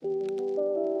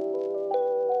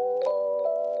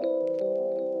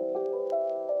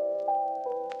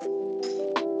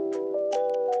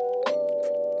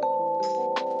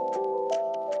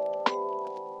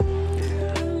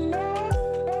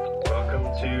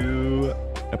to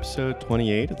episode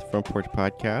 28 of the Front Porch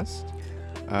Podcast.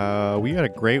 We got a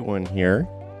great one here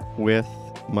with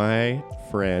my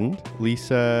friend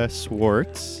Lisa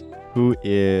Swartz, who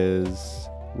is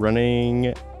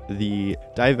running the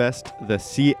Divest the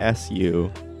CSU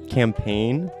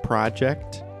campaign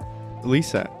project.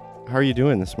 Lisa, how are you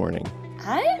doing this morning?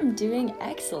 I am doing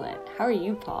excellent. How are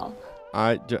you, Paul?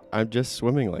 I'm just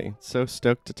swimmingly. So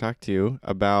stoked to talk to you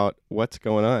about what's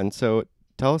going on. So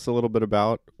tell us a little bit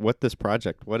about what this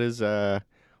project, what's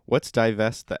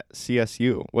Divest the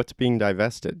CSU? What's being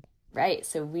divested? Right.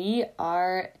 So we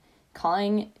are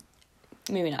requesting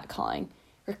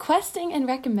and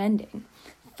recommending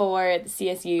for the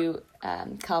CSU,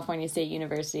 California State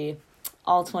University,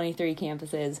 all 23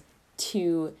 campuses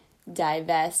to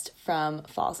divest from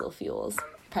fossil fuels,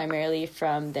 primarily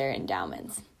from their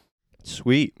endowments.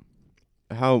 Sweet.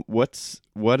 Why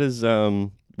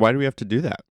do we have to do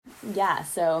that? Yeah,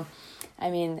 so,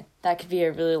 I mean, that could be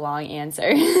a really long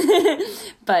answer,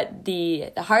 but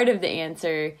the heart of the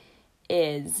answer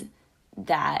is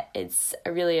that it's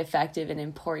a really effective and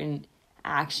important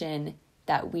action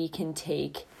that we can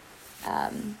take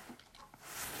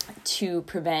to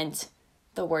prevent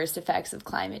the worst effects of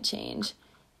climate change.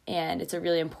 And it's a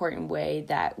really important way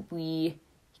that we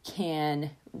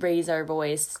can raise our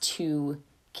voice to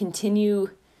continue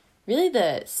really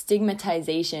the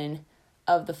stigmatization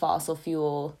of the fossil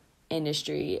fuel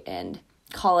industry and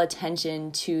call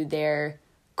attention to their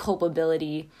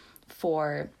culpability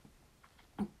for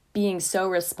being so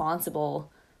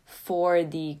responsible for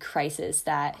the crisis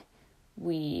that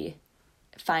we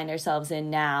find ourselves in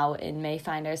now and may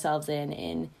find ourselves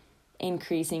in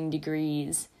increasing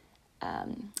degrees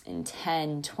in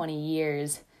 10, 20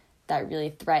 years that really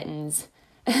threatens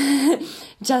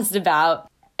just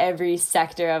about every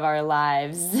sector of our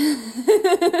lives.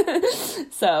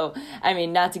 So, I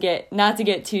mean, not to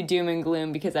get too doom and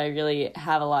gloom, because I really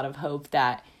have a lot of hope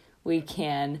that we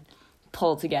can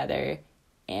pull together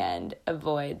and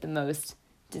avoid the most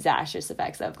disastrous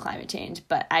effects of climate change.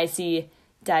 But I see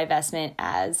divestment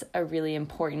as a really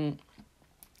important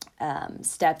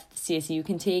step CSU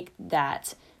can take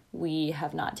that we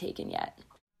have not taken yet.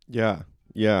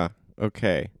 Yeah.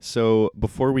 Okay. So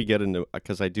before we get into,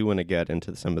 because I do want to get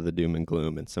into some of the doom and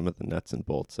gloom and some of the nuts and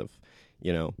bolts of,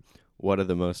 what are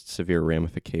the most severe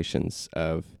ramifications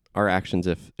of our actions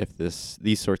if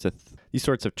these sorts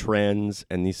of trends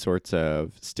and these sorts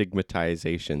of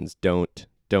stigmatizations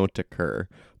don't occur.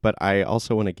 But I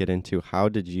also want to get into, how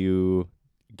did you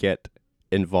get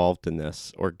involved in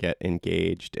this or get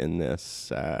engaged in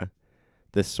this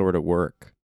this sort of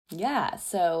work? Yeah,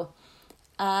 so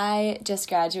I just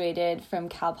graduated from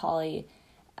Cal Poly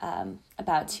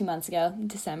about 2 months ago, in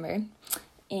December,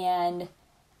 and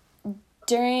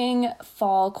during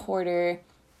fall quarter,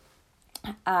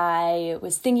 I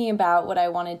was thinking about what I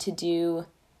wanted to do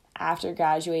after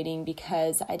graduating,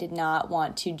 because I did not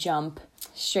want to jump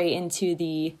straight into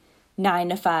the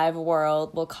 9-to-5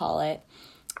 world, we'll call it,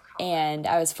 and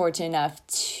I was fortunate enough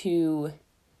to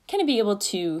kind of be able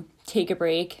to take a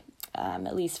break,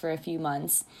 at least for a few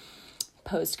months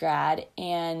post-grad,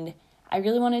 and I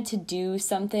really wanted to do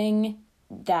something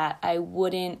that I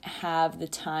wouldn't have the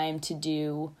time to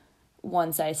do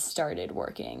once I started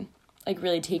working, like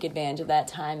really take advantage of that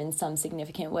time in some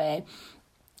significant way.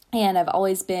 And I've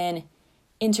always been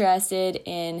interested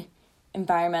in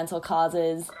environmental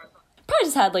causes. Probably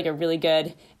just had like a really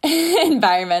good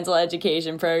environmental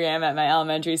education program at my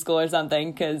elementary school or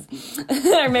something, because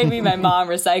or maybe my mom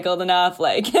recycled enough,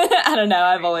 like I don't know,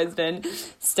 I've always been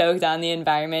stoked on the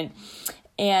environment.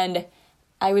 And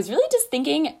I was really just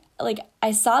thinking, like,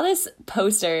 I saw this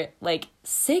poster like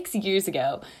 6 years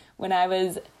ago when I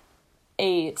was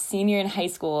a senior in high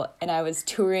school and I was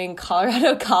touring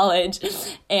Colorado College,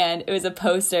 and it was a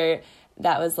poster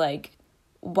that was like,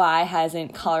 why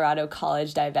hasn't Colorado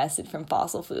College divested from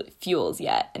fossil fuels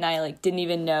yet? And I like didn't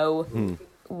even know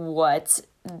what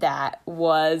that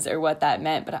was or what that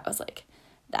meant, but I was like,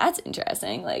 that's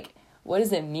interesting. Like, what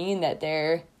does it mean that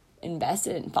they're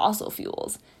invested in fossil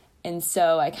fuels? And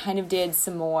so I kind of did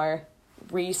some more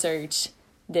research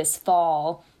this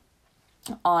fall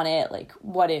on it, like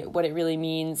what it really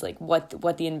means, like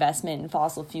what the investment in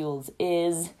fossil fuels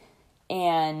is.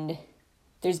 And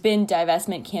there's been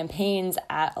divestment campaigns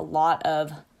at a lot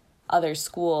of other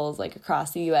schools, like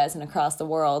across the U.S. and across the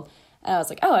world. And I was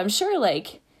like, oh, I'm sure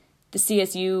like the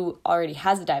CSU already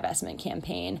has a divestment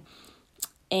campaign.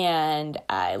 And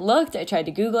I tried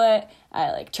to Google it.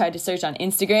 I like tried to search on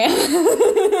Instagram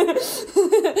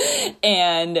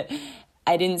and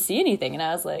I didn't see anything. And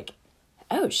I was like,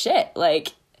 oh shit,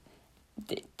 like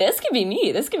this could be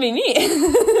me.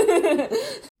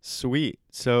 Sweet.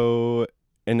 So,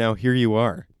 and now here you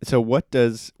are. So what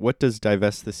does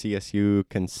Divest the CSU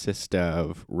consist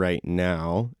of right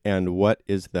now, and what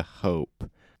is the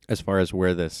hope as far as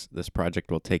where this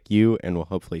project will take you and will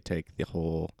hopefully take the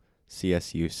whole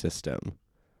CSU system?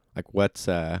 Like what's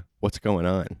going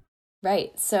on?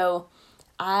 Right. So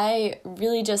I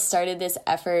really just started this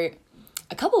effort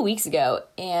a couple weeks ago,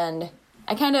 and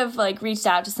I kind of like reached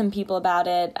out to some people about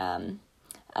it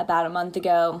about a month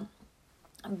ago.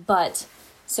 But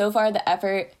so far, the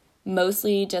effort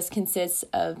mostly just consists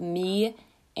of me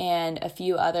and a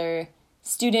few other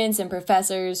students and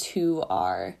professors who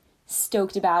are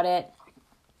stoked about it.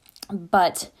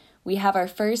 But we have our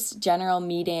first general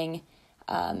meeting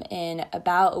in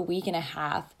about a week and a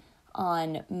half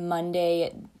on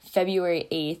Monday, February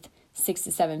 8th, 6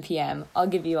 to 7 p.m. I'll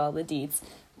give you all the deets.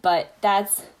 But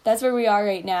that's where we are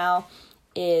right now,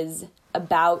 is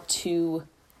about to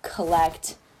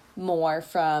collect more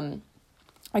from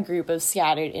a group of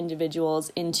scattered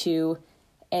individuals into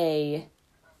a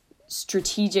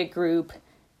strategic group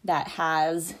that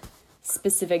has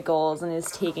specific goals and is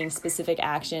taking specific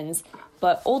actions.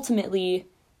 But ultimately,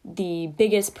 the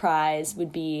biggest prize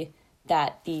would be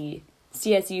that the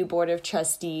CSU Board of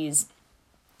Trustees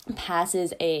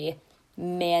passes a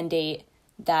mandate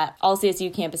that all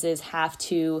CSU campuses have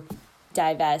to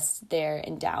divest their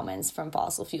endowments from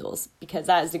fossil fuels, because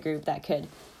that is the group that could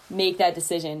make that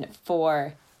decision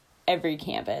for every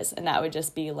campus. And that would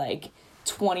just be like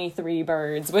 23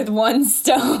 birds with one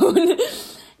stone.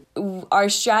 Our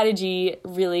strategy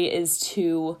really is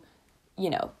to,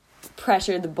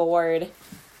 pressure the board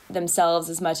themselves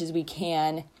as much as we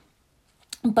can,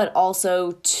 but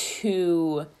also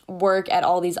to work at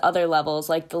all these other levels,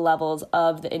 like the levels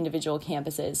of the individual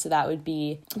campuses. So that would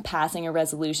be passing a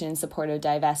resolution in support of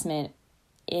divestment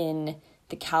in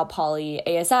the Cal Poly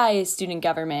ASI student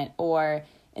government, or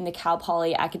in the Cal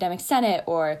Poly Academic Senate,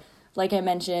 or like I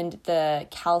mentioned, the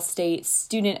Cal State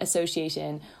Student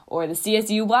Association, or the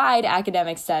CSU-wide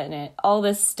Academic Senate. All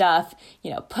this stuff,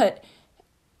 put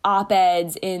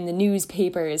op-eds in the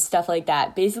newspapers, stuff like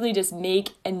that. Basically just make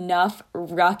enough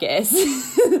ruckus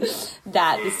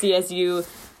that the CSU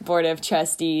Board of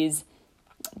Trustees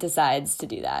decides to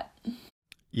do that.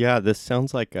 Yeah, this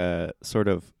sounds like a sort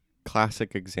of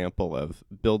classic example of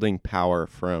building power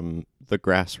from the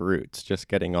grassroots, just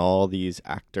getting all these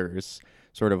actors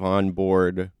sort of on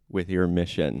board with your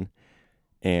mission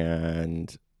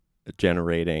and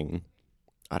generating,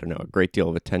 I don't know, a great deal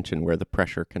of attention where the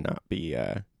pressure cannot be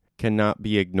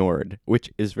ignored,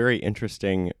 which is very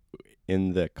interesting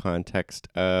in the context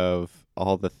of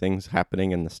all the things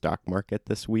happening in the stock market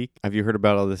this week. Have you heard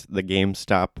about all this, the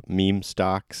GameStop meme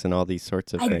stocks and all these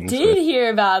sorts of things? I did hear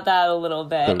about that a little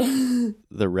bit.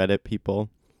 The Reddit people.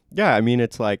 Yeah, I mean,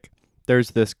 it's like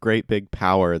there's this great big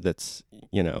power that's,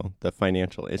 the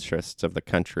financial interests of the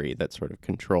country that sort of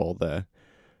control the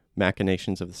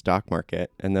machinations of the stock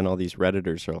market. And then all these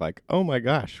Redditors are like, oh my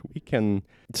gosh, we can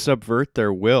subvert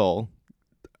their will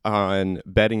on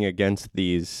betting against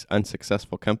these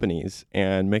unsuccessful companies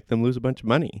and make them lose a bunch of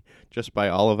money just by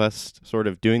all of us sort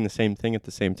of doing the same thing at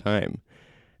the same time.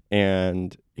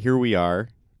 And here we are,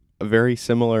 a very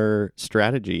similar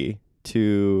strategy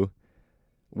to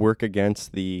work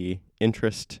against the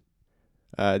interested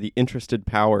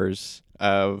powers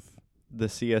of the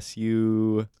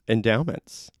CSU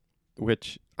endowments,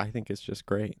 which I think is just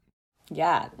great.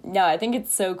 Yeah, no, I think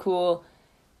it's so cool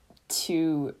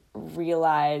to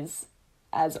realize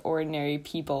as ordinary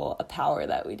people a power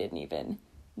that we didn't even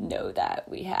know that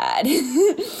we had.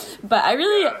 But I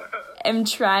really am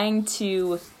trying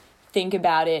to think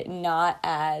about it not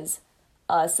as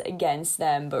us against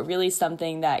them, but really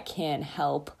something that can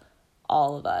help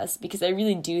all of us, because I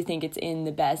really do think it's in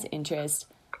the best interest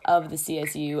of the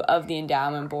CSU, of the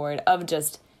endowment board, of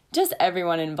just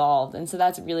everyone involved. And so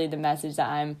that's really the message that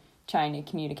I'm trying to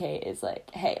communicate, is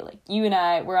like, hey, like you and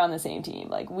I, we're on the same team.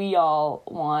 Like we all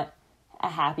want a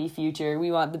happy future. We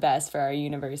want the best for our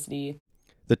university.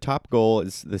 The top goal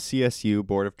is the CSU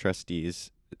Board of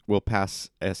Trustees will pass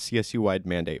a CSU-wide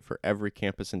mandate for every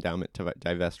campus endowment to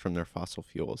divest from their fossil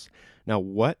fuels. Now,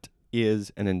 what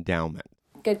is an endowment?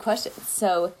 Good question.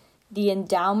 So the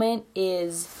endowment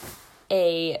is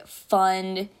a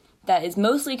fund that is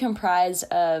mostly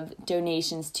comprised of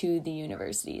donations to the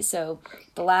university. So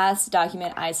the last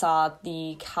document I saw,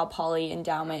 the Cal Poly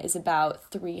endowment is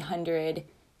about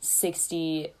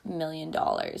 $360 million.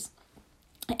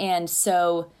 And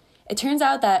so it turns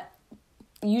out that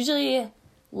usually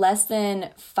less than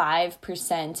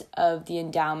 5% of the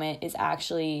endowment is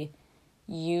actually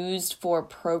used for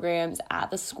programs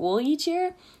at the school each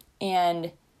year,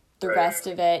 and the rest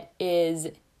of it is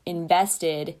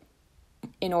invested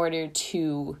in order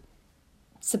to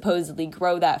supposedly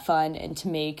grow that fund and to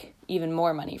make even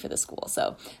more money for the school.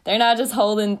 So they're not just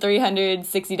holding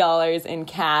 $360 in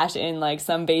cash in like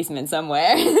some basement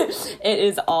somewhere. It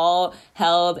is all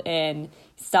held in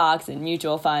stocks and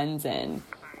mutual funds and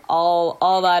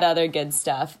all that other good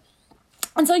stuff.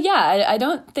 And so, yeah, I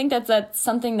don't think that's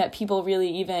something that people really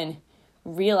even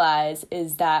realize,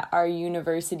 is that our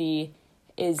university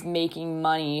is making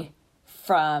money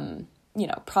from,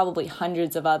 probably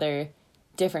hundreds of other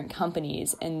different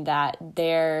companies, and that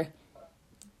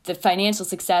the financial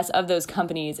success of those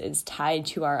companies is tied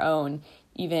to our own,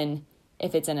 even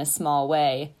if it's in a small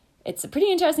way. It's a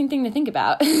pretty interesting thing to think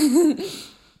about.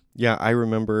 Yeah, I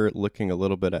remember looking a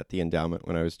little bit at the endowment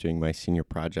when I was doing my senior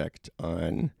project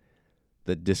on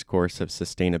the discourse of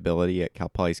sustainability at Cal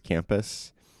Poly's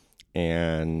campus.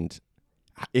 And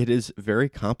it is very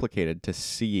complicated to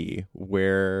see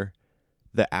where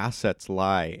the assets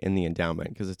lie in the endowment,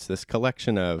 because it's this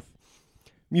collection of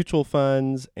mutual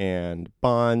funds and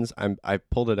bonds. I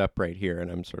pulled it up right here and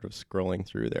I'm sort of scrolling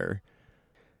through there.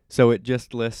 So it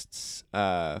just lists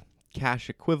cash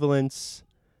equivalents,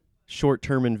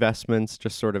 short-term investments,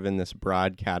 just sort of in this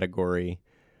broad category.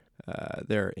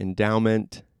 There are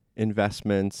endowment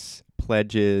investments,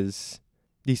 pledges,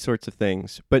 these sorts of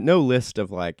things, but no list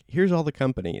of like, here's all the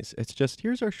companies. It's just,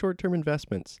 here's our short-term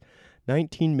investments,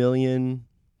 19 million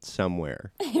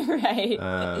somewhere. Right.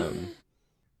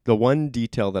 The one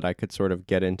detail that I could sort of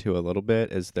get into a little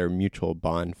bit is their mutual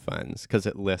bond funds, because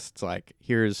it lists like,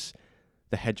 here's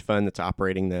the hedge fund that's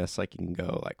operating this. Like, you can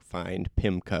go like find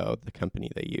PIMCO, the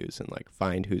company they use, and like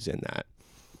find who's in that.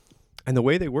 And the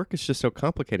way they work is just so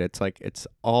complicated. It's like, it's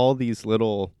all these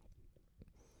little,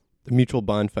 the mutual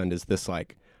bond fund is this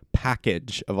like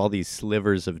package of all these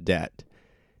slivers of debt,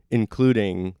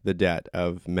 including the debt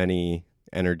of many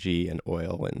energy and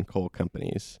oil and coal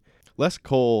companies. Less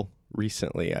coal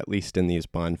recently, at least in these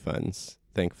bond funds,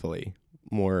 thankfully.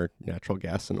 More natural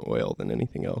gas and oil than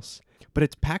anything else. But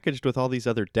it's packaged with all these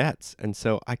other debts. And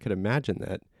so I could imagine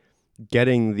that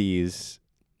getting these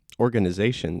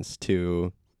organizations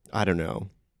to, I don't know,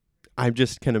 I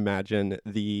just can imagine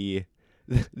the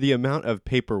amount of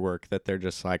paperwork that they're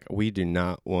just like, we do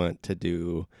not want to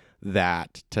do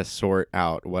that to sort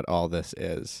out what all this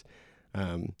is.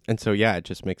 And so, yeah, it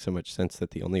just makes so much sense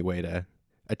that the only way to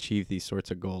achieve these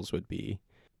sorts of goals would be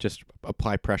just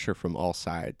apply pressure from all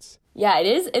sides. Yeah,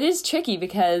 it is tricky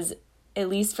because, at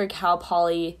least for Cal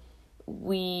Poly,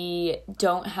 we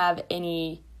don't have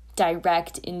any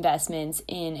direct investments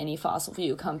in any fossil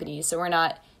fuel companies. So we're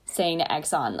not saying to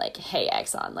Exxon, like, hey,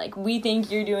 Exxon, like, we think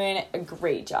you're doing a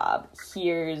great job.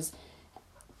 Here's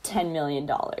 $10 million.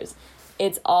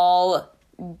 It's all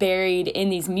buried in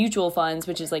these mutual funds,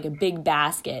 which is like a big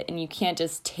basket, and you can't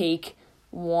just take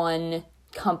one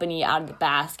company out of the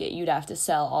basket. You'd have to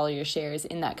sell all your shares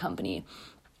in that company.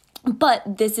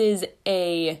 But this is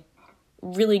a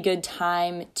really good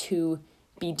time to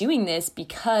be doing this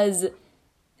because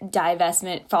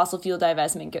fossil fuel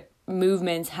divestment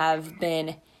movements have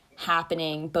been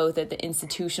happening both at the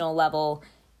institutional level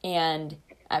and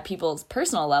at people's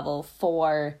personal level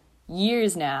for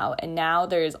years now. And now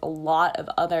there's a lot of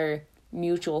other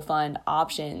mutual fund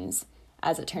options,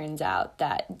 as it turns out,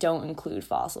 that don't include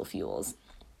fossil fuels.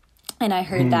 And I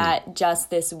heard that just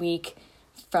this week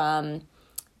from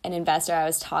an investor I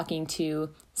was talking to,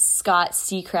 Scott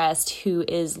Seacrest, who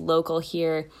is local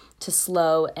here to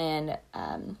SLO and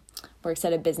works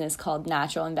at a business called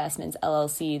Natural Investments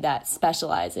LLC that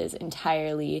specializes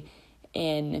entirely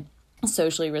in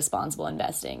socially responsible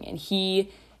investing. And he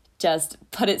just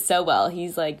put it so well.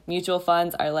 He's like, mutual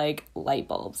funds are like light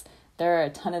bulbs. There are a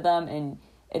ton of them, and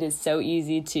it is so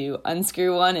easy to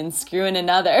unscrew one and screw in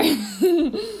another.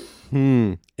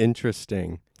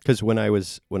 Interesting. Because when I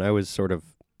was sort of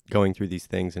going through these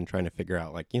things and trying to figure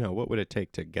out, like, what would it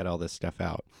take to get all this stuff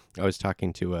out, I was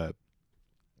talking to a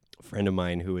friend of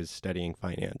mine who is studying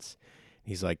finance.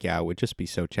 He's like, yeah, it would just be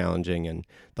so challenging. And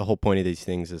the whole point of these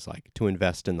things is like to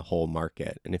invest in the whole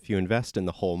market. And if you invest in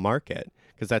the whole market,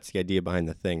 because that's the idea behind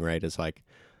the thing, right? Is like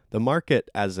the market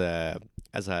as a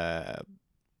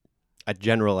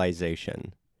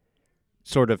generalization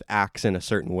sort of acts in a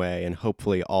certain way, and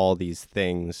hopefully all these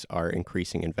things are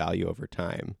increasing in value over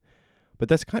time. But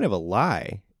that's kind of a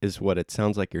lie, is what it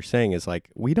sounds like you're saying, is like,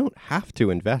 we don't have to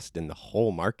invest in the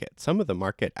whole market. Some of the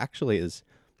market actually is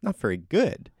not very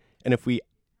good. And if we,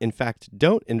 in fact,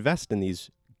 don't invest in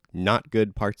these not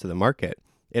good parts of the market,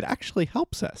 it actually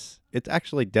helps us. It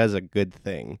actually does a good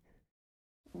thing.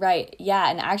 Right. Yeah.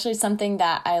 And actually something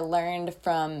that I learned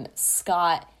from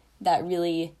Scott that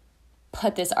really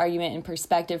put this argument in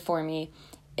perspective for me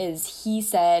is he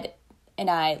said, and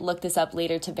I looked this up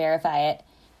later to verify it,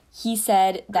 he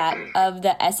said that of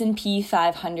the S&P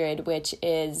 500, which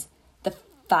is the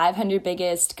 500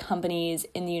 biggest companies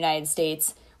in the United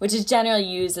States, which is generally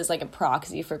used as like a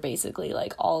proxy for basically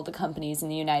like all the companies in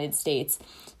the United States,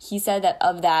 he said that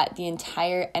of that, the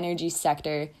entire energy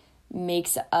sector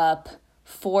makes up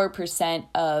 4%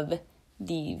 of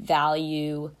the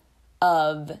value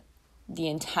of the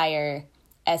entire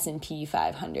S&P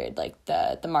 500, like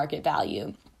the market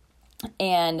value.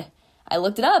 And I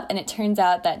looked it up, and it turns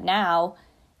out that now,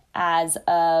 as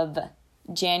of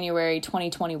January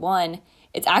 2021,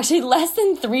 it's actually less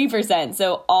than 3%.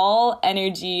 So all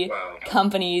energy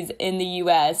companies in the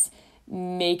US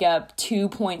make up 2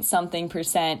 point something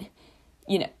percent.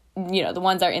 You know, the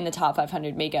ones that are in the top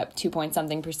 500 make up 2 point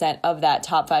something percent of that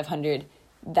top 500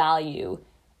 value.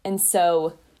 And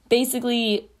so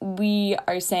basically we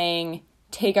are saying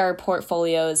take our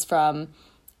portfolios from,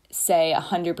 say,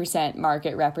 100%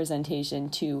 market representation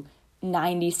to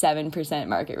 97%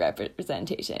 market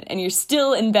representation, and you're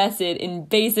still invested in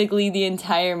basically the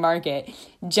entire market,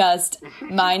 just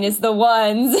minus the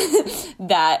ones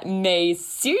that may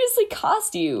seriously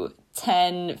cost you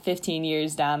 10, 15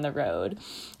 years down the road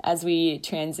as we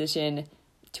transition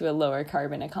to a lower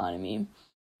carbon economy.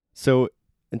 So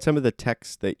in some of the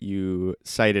texts that you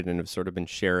cited and have sort of been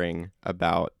sharing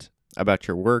about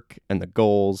your work and the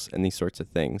goals and these sorts of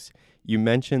things, you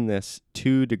mentioned this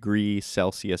 2-degree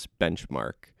Celsius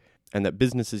benchmark, and that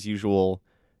business as usual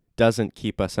doesn't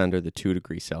keep us under the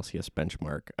 2-degree Celsius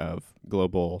benchmark of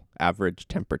global average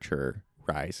temperature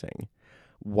rising.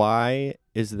 Why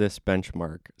is this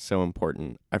benchmark so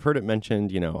important? I've heard it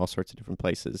mentioned, all sorts of different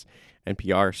places.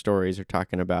 NPR stories are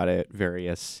talking about it,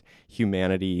 various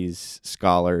humanities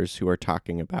scholars who are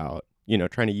talking about,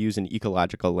 trying to use an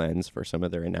ecological lens for some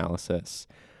of their analysis,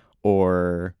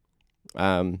 or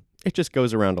it just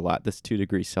goes around a lot, this 2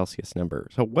 degrees Celsius number.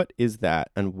 So what is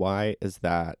that, and why is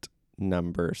that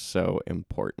number so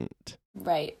important?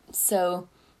 Right. So,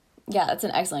 yeah, that's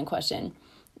an excellent question,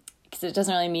 because it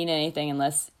doesn't really mean anything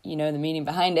unless you know the meaning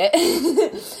behind it.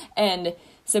 And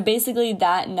so basically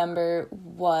that number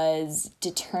was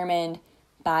determined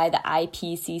by the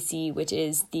IPCC, which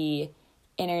is the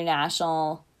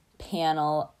International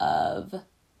Panel of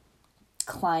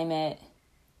Climate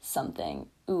something.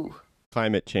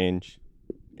 Climate change.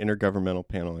 Intergovernmental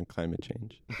Panel on Climate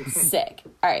Change. Sick.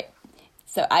 All right.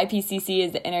 So IPCC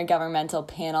is the Intergovernmental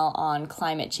Panel on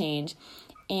Climate Change,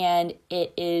 and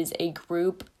it is a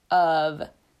group of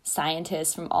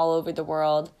scientists from all over the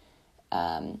world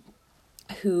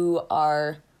who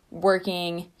are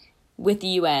working with the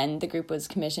UN. The group was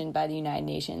commissioned by the United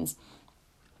Nations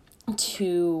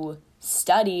to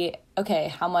study,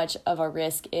 how much of a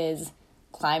risk is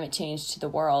climate change to the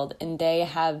world. And they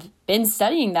have been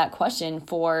studying that question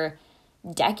for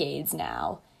decades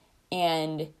now.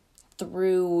 And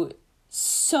through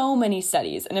so many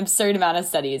studies, an absurd amount of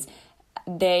studies,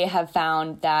 they have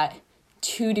found that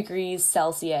 2 degrees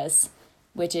Celsius,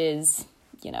 which is,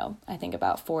 I think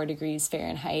about 4 degrees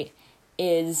Fahrenheit,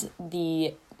 is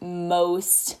the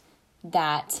most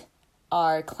that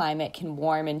our climate can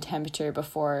warm in temperature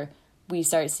before we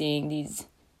start seeing these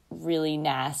really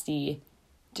nasty,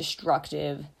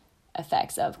 destructive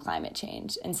effects of climate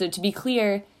change. And so, to be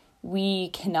clear, we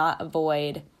cannot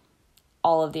avoid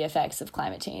all of the effects of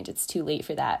climate change. It's too late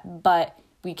for that. But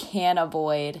we can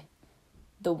avoid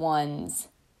the ones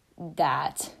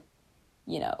that,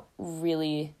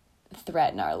 really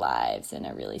threaten our lives in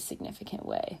a really significant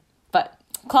way. But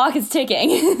clock is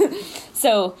ticking.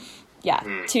 So,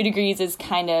 2 degrees is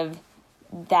kind of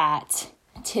that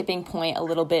tipping point a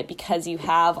little bit, because you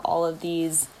have all of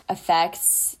these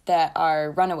effects that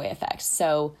are runaway effects.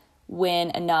 So when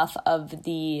enough of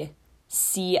the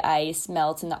sea ice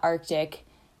melts in the Arctic,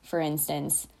 for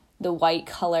instance, the white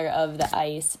color of the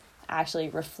ice actually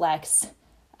reflects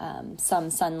some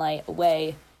sunlight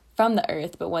away from the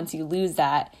earth. But once you lose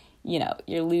that,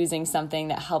 you're losing something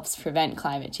that helps prevent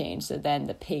climate change. So then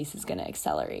the pace is going to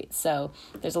accelerate. So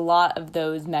there's a lot of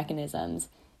those mechanisms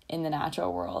in the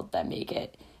natural world that make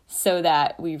it so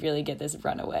that we really get this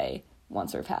runaway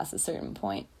once we're past a certain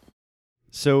point.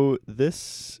 So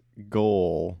this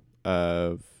goal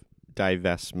of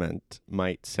divestment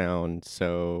might sound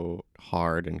so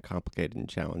hard and complicated and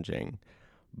challenging,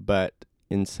 but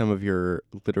in some of your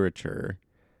literature,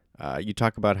 you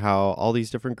talk about how all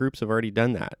these different groups have already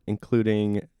done that,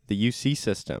 including the UC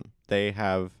system. They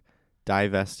have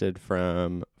divested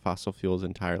from fossil fuels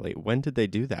entirely. When did they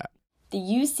do that? The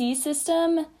UC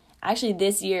system actually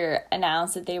this year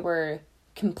announced that they were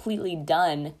completely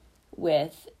done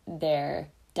with their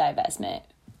divestment.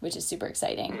 which is super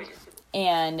exciting.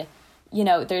 And,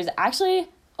 there's actually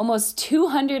almost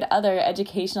 200 other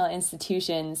educational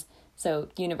institutions, so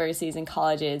universities and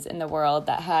colleges in the world,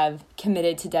 that have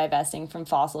committed to divesting from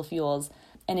fossil fuels.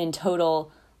 And in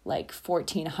total, like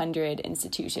 1,400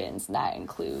 institutions. And that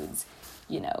includes,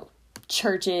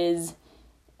 churches,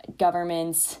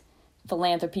 governments,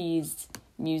 philanthropies,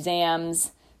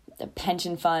 museums, the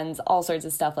pension funds, all sorts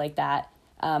of stuff like that.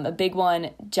 A big one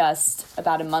just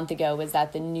about a month ago was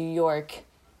that the New York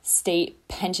State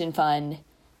Pension Fund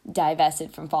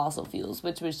divested from fossil fuels,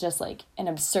 which was just like an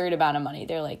absurd amount of money.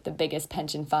 They're like the biggest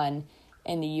pension fund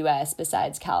in the US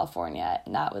besides California.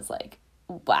 And that was like,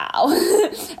 wow.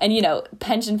 And,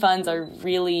 pension funds are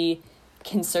really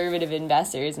conservative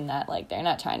investors in that, like, they're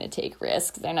not trying to take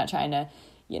risks. They're not trying to,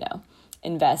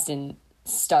 invest in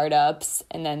startups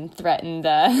and then threaten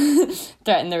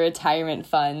the retirement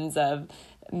funds of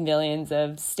millions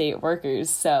of state workers.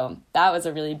 So that was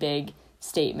a really big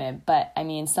statement. But I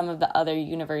mean, some of the other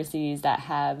universities that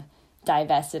have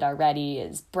divested already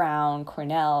is Brown,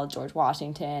 Cornell, George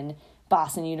Washington,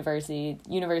 Boston University,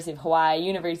 University of Hawaii,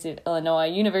 University of Illinois,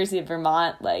 University of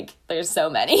Vermont. Like, there's so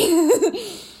many.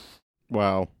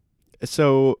 Wow.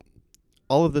 So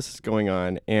all of this is going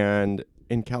on, and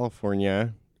in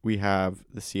California, we have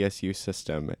the CSU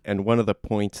system. And one of the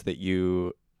points that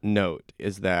you note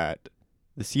is that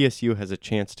the CSU has a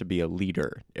chance to be a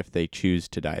leader if they choose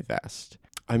to divest.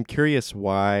 I'm curious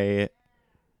why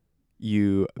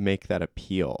you make that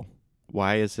appeal.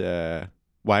 Why would the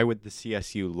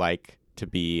CSU like to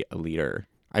be a leader?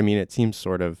 I mean, it seems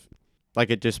sort of like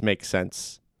it just makes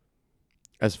sense.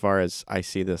 As far as I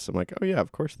see this, I'm like, oh yeah,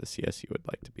 of course the CSU would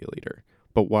like to be a leader.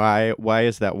 But why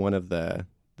is that one of the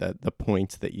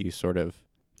points that you sort of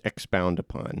expound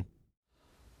upon?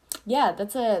 Yeah,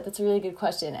 that's a really good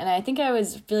question. And I think I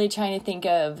was really trying to think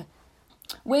of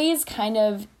ways kind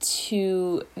of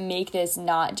to make this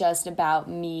not just about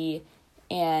me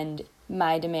and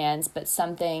my demands, but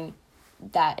something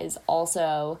that is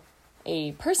also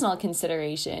a personal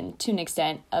consideration to an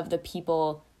extent of the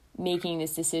people making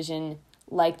this decision,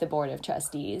 like the Board of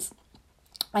Trustees.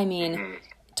 I mean,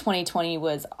 2020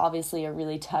 was obviously a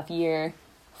really tough year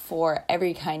for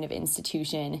every kind of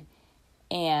institution,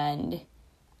 and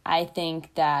I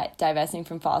think that divesting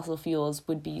from fossil fuels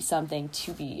would be something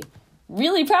to be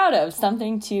really proud of,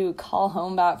 something to call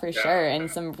home about for sure, and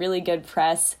some really good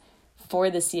press for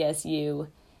the CSU.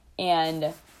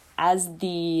 And as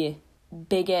the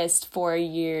biggest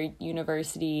four-year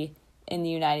university in the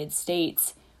United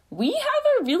States, we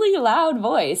have a really loud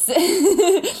voice.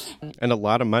 And a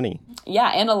lot of money.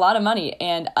 Yeah, and a lot of money.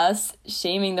 And us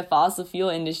shaming the fossil fuel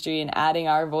industry and adding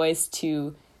our voice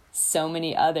to so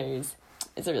many others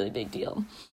is a really big deal.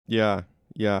 Yeah.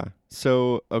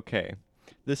 So, okay.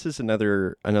 This is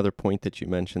another point that you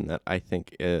mentioned that I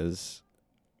think is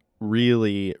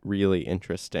really, really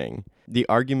interesting. The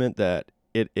argument that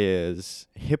it is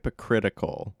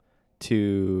hypocritical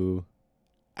to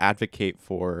advocate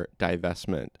for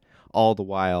divestment, all the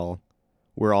while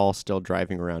we're all still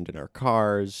driving around in our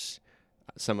cars.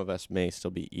 Some of us may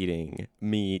still be eating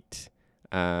meat,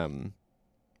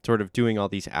 sort of doing all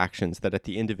these actions that at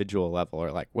the individual level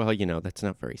are like, well, that's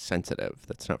not very sensitive.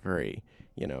 That's not very,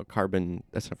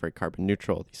 that's not very carbon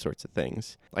neutral, these sorts of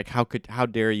things. Like, how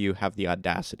dare you have the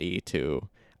audacity to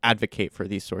advocate for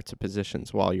these sorts of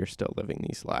positions while you're still living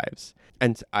these lives?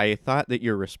 And I thought that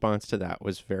your response to that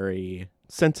was very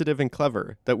sensitive and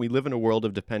clever, that we live in a world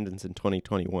of dependence in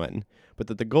 2021, but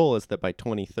that the goal is that by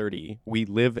 2030, we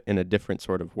live in a different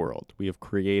sort of world. We have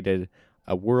created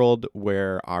a world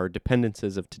where our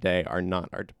dependencies of today are not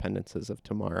our dependencies of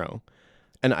tomorrow.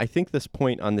 And I think this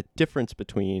point on the difference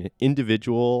between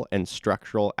individual and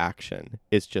structural action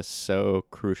is just so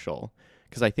crucial,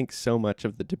 because I think so much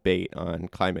of the debate on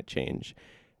climate change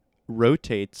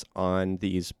rotates on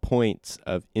these points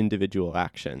of individual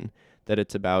action, that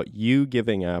it's about you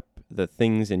giving up the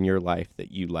things in your life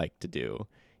that you like to do.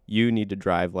 You need to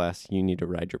drive less. You need to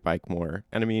ride your bike more.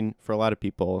 And I mean, for a lot of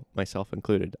people, myself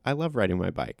included, I love riding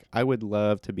my bike. I would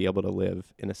love to be able to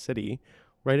live in a city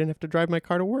where I didn't have to drive my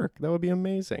car to work. That would be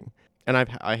amazing. And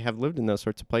I have lived in those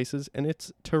sorts of places, and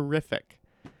it's terrific.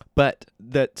 But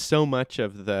that so much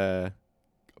of the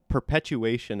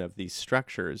perpetuation of these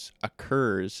structures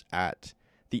occurs at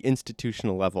the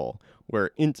institutional level,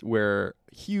 where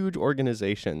huge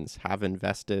organizations have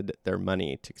invested their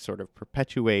money to sort of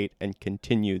perpetuate and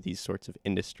continue these sorts of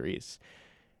industries.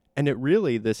 And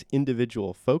this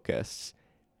individual focus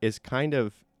is kind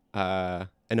of an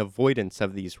avoidance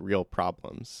of these real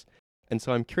problems. And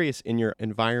so I'm curious, in your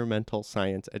environmental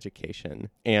science education,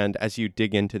 and as you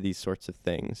dig into these sorts of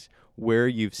things, where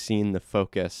you've seen the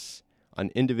focus on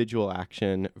individual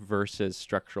action versus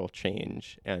structural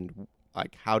change, and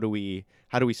like how do we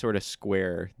sort of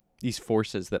square these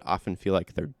forces that often feel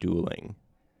like they're dueling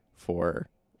for,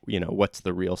 what's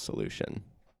the real solution?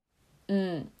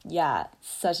 Yeah,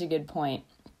 such a good point.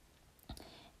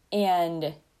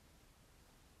 And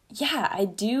yeah, I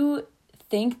do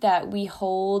think that we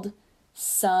hold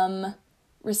some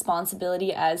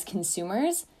responsibility as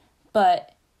consumers,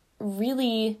 but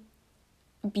really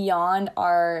beyond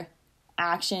our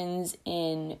actions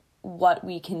in what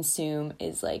we consume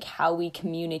is like how we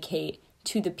communicate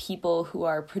to the people who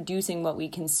are producing what we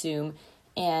consume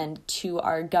and to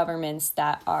our governments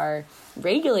that are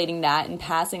regulating that and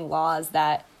passing laws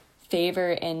that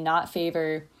favor and not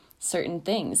favor certain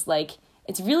things. Like,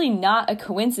 it's really not a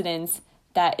coincidence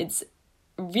that it's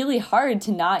really hard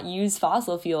to not use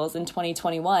fossil fuels in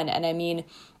 2021. And I mean,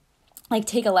 like,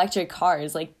 take electric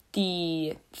cars. Like,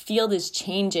 the field is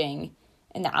changing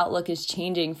and the outlook is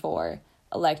changing for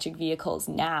electric vehicles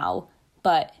now.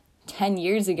 But 10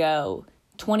 years ago,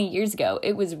 20 years ago,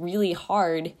 it was really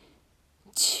hard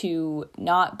to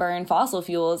not burn fossil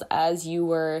fuels as you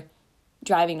were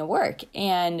driving to work.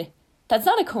 And that's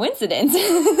not a coincidence.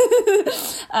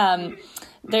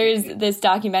 There's this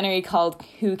documentary called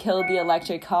Who Killed the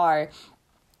Electric Car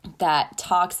that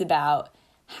talks about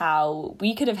how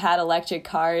we could have had electric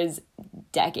cars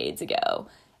decades ago,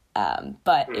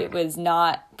 but it was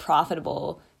not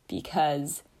profitable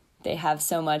because they have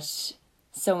so much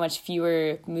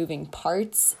fewer moving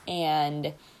parts,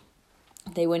 and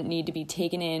they wouldn't need to be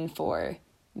taken in for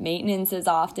maintenance as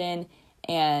often,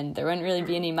 and there wouldn't really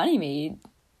be any money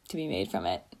to be made from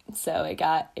it. So it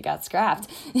got scrapped.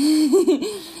 And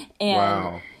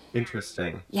wow,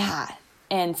 interesting. Yeah.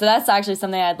 And so that's actually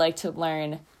something I'd like to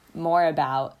learn more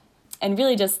about, and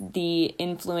really just the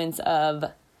influence of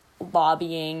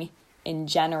lobbying in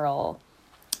general.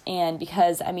 And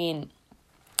because, I mean,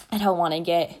 I don't want to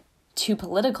get too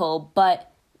political,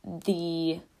 but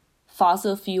the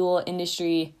fossil fuel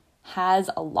industry has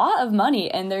a lot of money,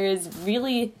 and there is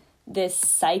really this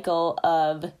cycle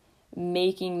of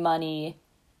making money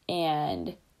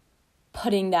and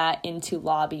putting that into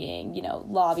lobbying,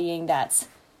 lobbying that's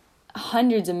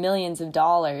hundreds of millions of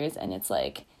dollars. And it's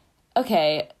like,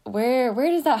 okay, where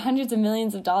does that hundreds of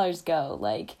millions of dollars go?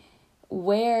 Like,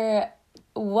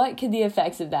 what could the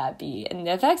effects of that be? And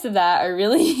the effects of that are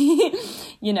really,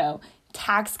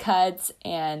 tax cuts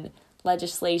and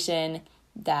legislation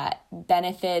that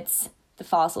benefits the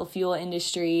fossil fuel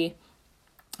industry,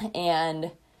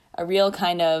 and a real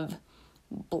kind of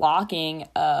blocking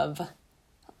of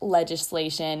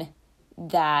legislation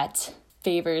that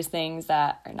favors things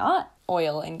that are not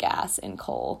oil and gas and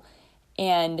coal.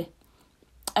 And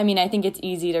I mean, I think it's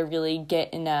easy to really get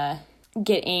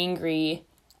angry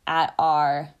at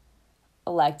our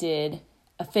elected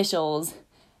officials.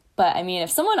 But I mean, if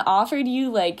someone offered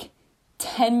you like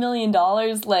 $10 million,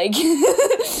 like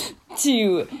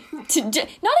to not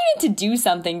even to do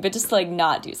something, but just to, like,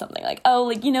 not do something, like, oh,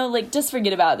 like, like, just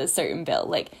forget about this certain bill,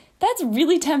 like, that's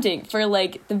really tempting for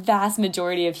like the vast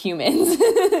majority of humans.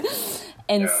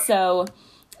 And so,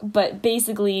 but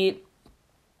basically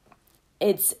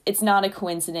it's not a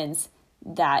coincidence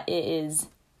that it is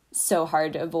so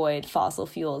hard to avoid fossil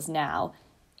fuels now.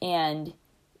 And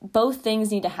both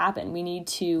things need to happen. We need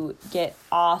to get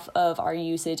off of our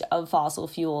usage of fossil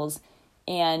fuels,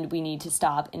 and we need to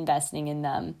stop investing in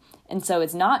them. And so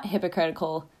it's not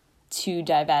hypocritical to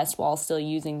divest while still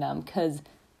using them, because,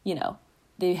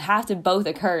 they have to both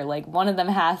occur. Like, one of them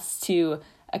has to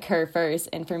occur first.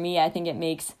 And for me, I think it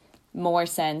makes more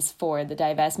sense for the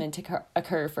divestment to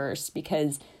occur first,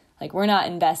 because, like, we're not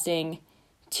investing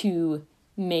to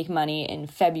make money in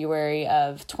February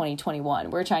of 2021.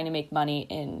 We're trying to make money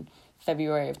in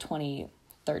February of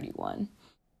 2031.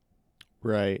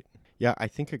 Right. Yeah, I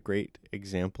think a great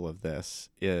example of this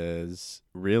is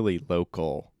really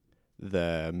local.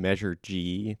 The Measure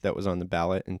G that was on the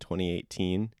ballot in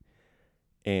 2018,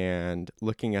 and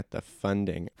looking at the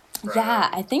funding. Yeah,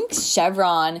 I think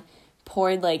Chevron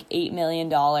poured like $8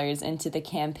 million into the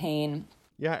campaign.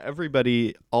 Yeah,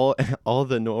 everybody, all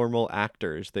the normal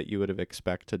actors that you would have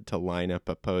expected to line up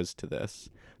opposed to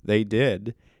this, they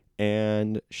did,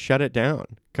 and shut it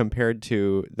down compared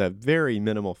to the very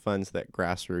minimal funds that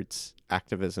grassroots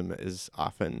activism is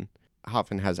often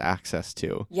has access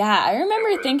to. Yeah, I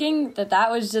remember thinking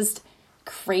that was just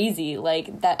crazy.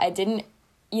 Like, that I didn't,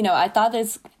 I thought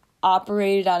this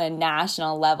operated on a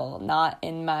national level, not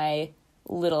in my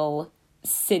little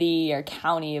city or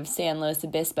county of San Luis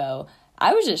Obispo.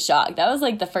 I was just shocked. That was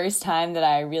like the first time that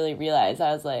I really realized.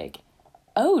 I was like,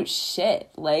 oh shit,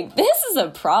 like this is a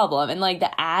problem. And like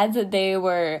the ads that they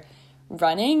were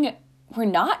running were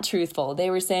not truthful. They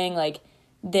were saying like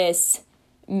this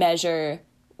measure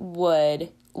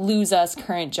would lose us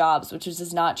current jobs, which was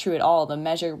just not true at all. The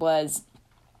measure was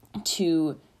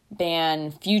to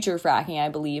ban future fracking, I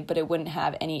believe, but it wouldn't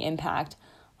have any impact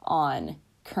on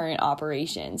current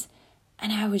operations.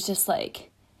 And I was just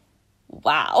like,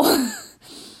 wow.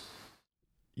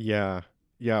 Yeah.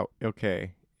 Yeah.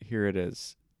 Okay. Here it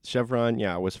is. Chevron,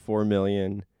 yeah, was 4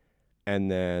 million. And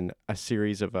then a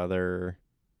series of other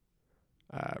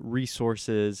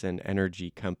resources and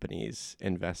energy companies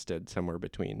invested somewhere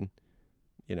between,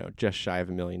 just shy of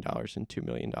 $1 million and $2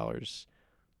 million,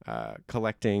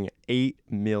 collecting 8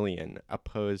 million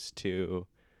opposed to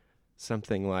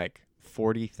something like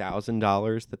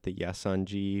 $40,000 that the Yes on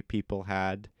G people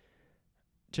had.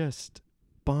 Just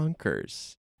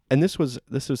bonkers. And this was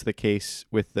the case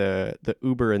with the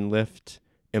Uber and Lyft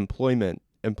employment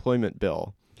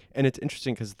bill. And it's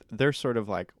interesting because they're sort of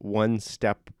like one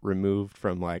step removed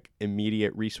from like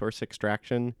immediate resource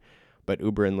extraction, but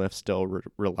Uber and Lyft still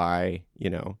rely,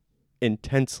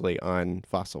 intensely on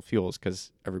fossil fuels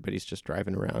because everybody's just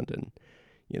driving around and,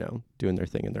 doing their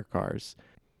thing in their cars.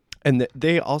 And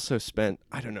they also spent,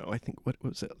 I don't know, I think, what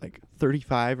was it, like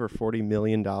 35 or $40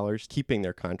 million keeping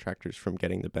their contractors from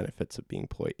getting the benefits of being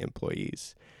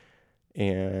employees.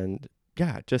 And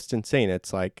yeah, just insane.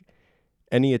 It's like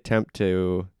any attempt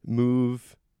to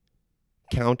move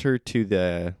counter to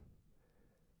the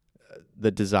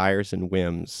desires and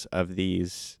whims of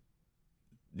these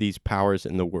powers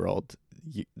in the world,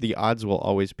 the odds will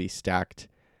always be stacked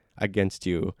against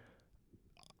you,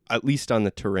 at least on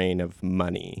the terrain of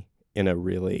money, in a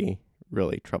really,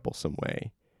 really troublesome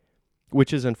way,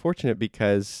 which is unfortunate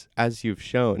because, as you've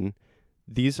shown,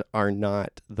 these are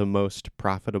not the most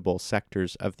profitable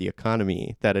sectors of the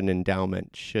economy that an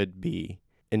endowment should be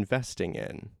investing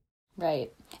in.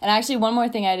 Right. And actually, one more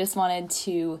thing I just wanted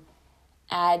to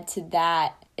add to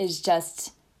that is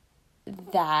just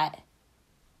that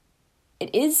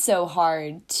it is so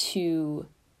hard to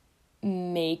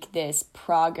make this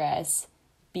progress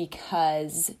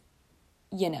because,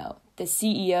 the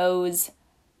CEOs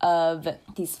of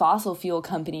these fossil fuel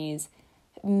companies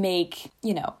make,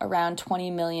 around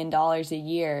 $20 million a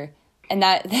year. And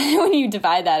that when you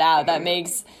divide that out, that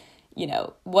makes,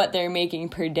 what they're making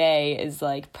per day is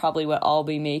like probably what I'll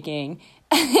be making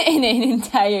in an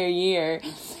entire year.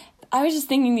 I was just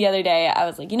thinking the other day, I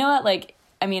was like, you know what? Like,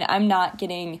 I mean, I'm not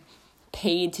getting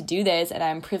paid to do this, and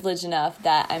I'm privileged enough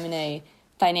that I'm in a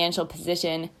financial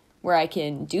position where I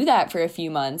can do that for a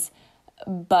few months.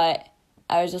 But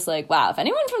I was just like, wow, if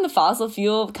anyone from the fossil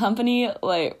fuel company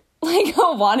like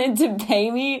wanted to pay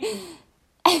me,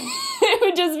 it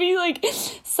would just be like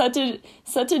such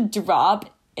a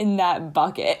drop in that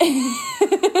bucket.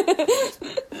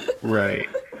 Right.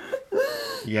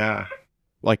 Yeah.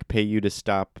 Like pay you to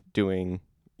stop doing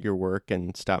your work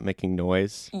and stop making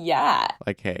noise. Yeah.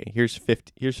 Like, hey, here's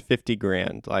 50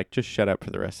 grand. Like, just shut up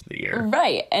for the rest of the year.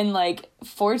 Right. And like,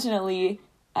 fortunately,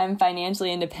 I'm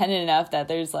financially independent enough that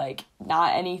there's like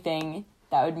not anything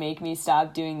that would make me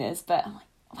stop doing this. But I'm like,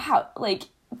 wow, like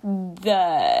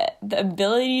the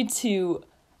ability to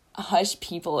hush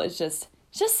people is just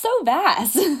so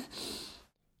vast.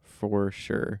 For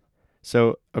sure.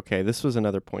 So, okay, this was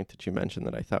another point that you mentioned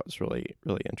that I thought was really,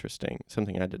 really interesting.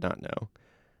 Something I did not know.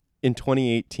 In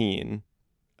 2018,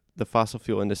 the fossil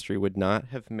fuel industry would not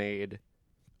have made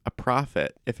a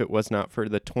profit if it was not for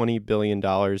the $20 billion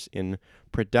in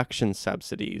production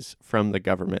subsidies from the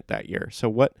government that year. So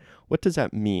what does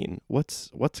that mean?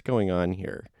 What's going on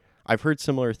here? I've heard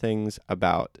similar things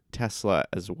about Tesla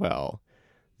as well,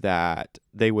 that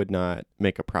they would not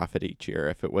make a profit each year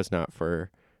if it was not for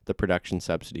the production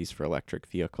subsidies for electric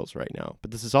vehicles right now.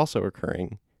 But this is also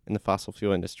occurring in the fossil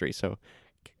fuel industry. So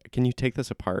can you take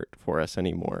this apart for us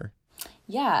anymore?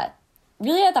 Yeah.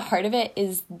 Really at the heart of it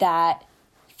is that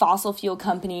fossil fuel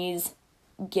companies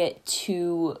get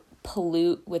to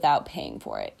pollute without paying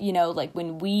for it. Like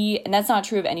when and that's not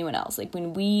true of anyone else. Like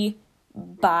when we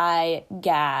buy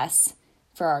gas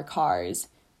for our cars,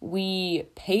 we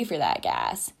pay for that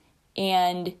gas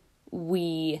and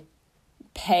we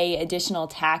pay additional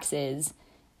taxes,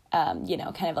 kind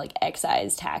of like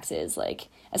excise taxes, like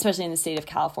especially in the state of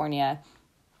California,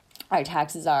 our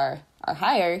taxes are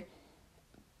higher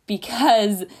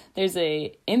because there's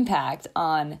a impact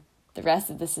on the rest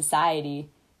of the society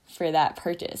for that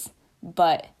purchase.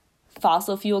 But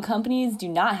fossil fuel companies do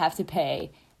not have to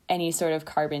pay any sort of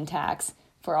carbon tax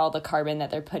for all the carbon that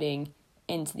they're putting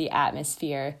into the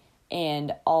atmosphere.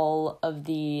 and all of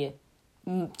the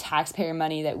taxpayer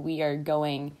money that we are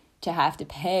going to have to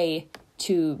pay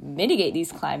to mitigate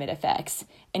these climate effects.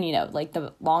 And, like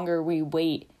the longer we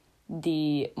wait,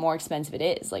 the more expensive it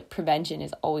is. Like prevention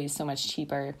is always so much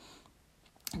cheaper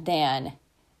than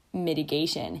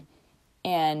mitigation.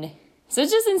 And so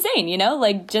it's just insane,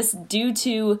 like just due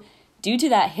to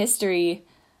that history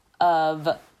of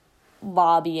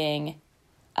lobbying,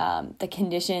 the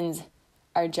conditions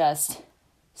are just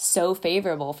so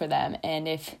favorable for them. And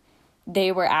if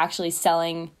they were actually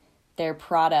selling their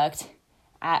product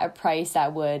at a price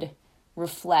that would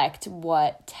reflect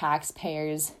what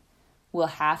taxpayers will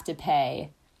have to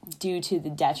pay due to the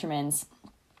detriments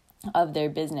of their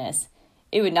business,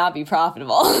 it would not be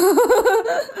profitable.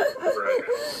 Right.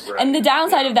 And the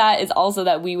downside of that is also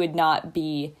that we would not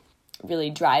be really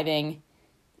driving,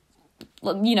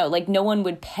 like no one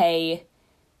would pay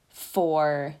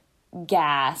for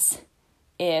gas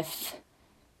if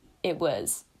it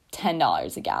was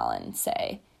 $10 a gallon,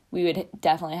 say. We would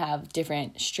definitely have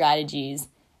different strategies,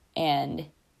 and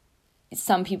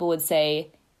some people would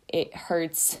say it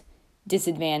hurts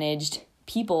disadvantaged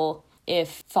people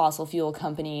if fossil fuel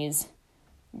companies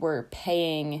were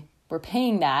paying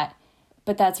that,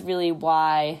 but that's really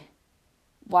why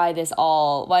this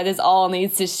all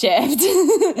needs to shift.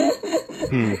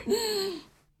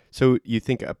 So you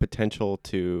think a potential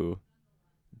to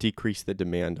decrease the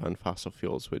demand on fossil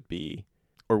fuels would be,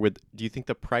 do you think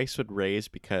the price would raise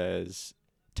because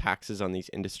taxes on these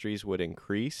industries would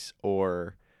increase,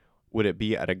 or would it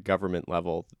be at a government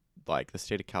level, like the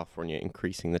state of California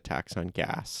increasing the tax on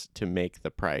gas to make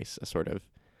the price a sort of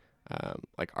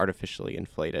like artificially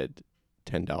inflated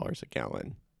 $10 a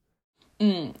gallon?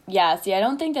 Yeah, see, I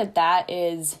don't think that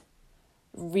is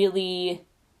really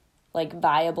like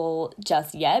viable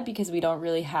just yet, because we don't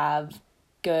really have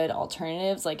good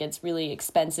alternatives. Like it's really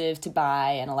expensive to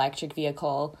buy an electric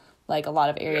vehicle. Like a lot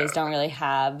of areas don't really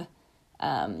have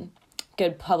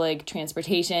good public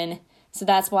transportation. So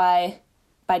that's why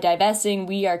by divesting,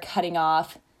 we are cutting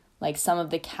off like some of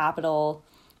the capital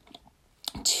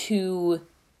to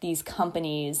these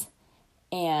companies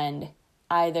and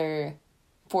either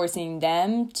forcing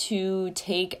them to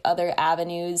take other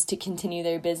avenues to continue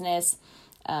their business,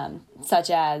 such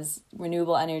as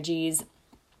renewable energies,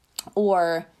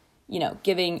 or,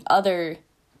 giving other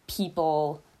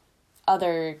people,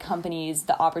 other companies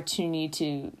the opportunity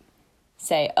to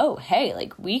say, oh, hey,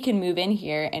 like we can move in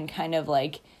here and kind of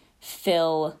like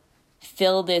fill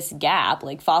this gap.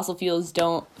 Like fossil fuel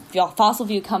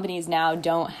companies now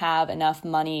don't have enough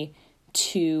money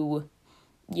to,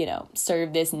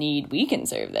 serve this need. We can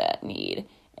serve that need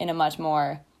in a much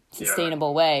more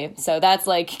sustainable way. So that's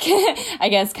like, I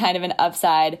guess, kind of an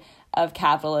upside of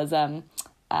capitalism.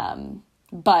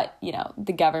 But,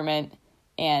 the government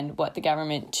and what the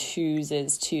government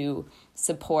chooses to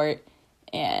support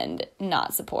and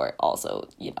not support also,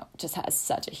 just has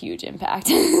such a huge impact.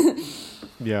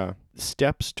 Yeah.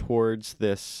 Steps towards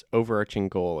this overarching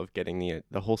goal of getting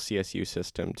the whole CSU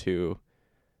system to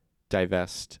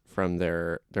divest from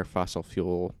their fossil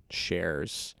fuel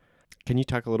shares. Can you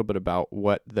talk a little bit about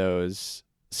what those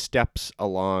steps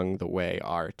along the way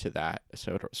are to that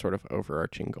sort of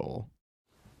overarching goal?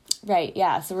 Right,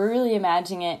 yeah. So we're really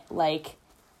imagining it like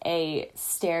a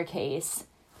staircase,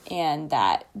 and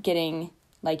that getting,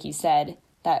 like you said,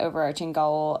 that overarching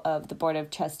goal of the Board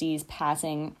of Trustees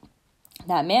passing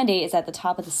that mandate is at the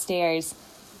top of the stairs.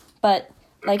 But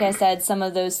like I said, some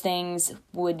of those things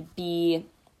would be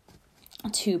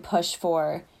to push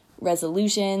for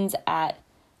resolutions at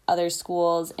other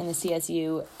schools in the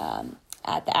CSU,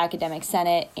 at the Academic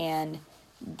Senate and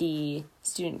the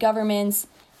student governments,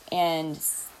 and,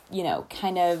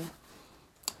 kind of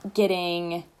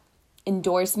getting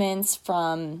endorsements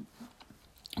from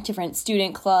different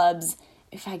student clubs.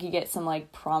 If I could get some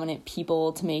like prominent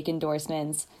people to make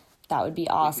endorsements, that would be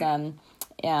awesome.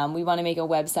 We want to make a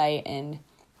website and,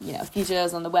 feature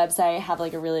those on the website, have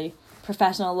like a really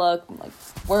professional look, like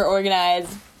we're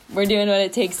organized, we're doing what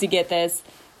it takes to get this,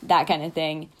 that kind of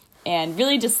thing. And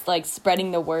really just like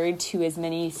spreading the word to as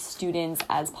many students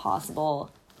as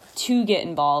possible to get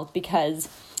involved, because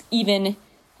even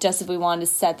just if we wanted to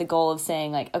set the goal of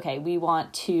saying like, okay, we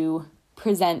want to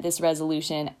present this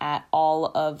resolution at all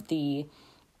of the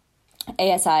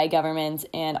ASI governments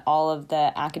and all of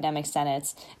the academic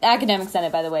senates. The academic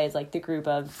senate, by the way, is like the group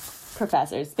of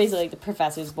professors, basically like the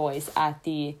professor's voice at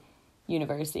the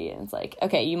university. And it's like,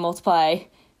 okay, you multiply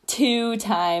 2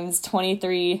 times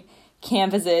 23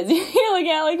 campuses, you're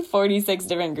looking at like 46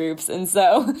 different groups. And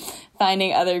so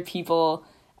finding other people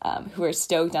who are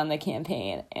stoked on the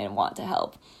campaign and want to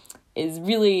help is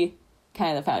really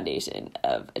kind of the foundation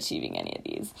of achieving any of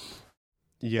these.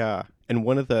 Yeah. And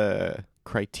one of the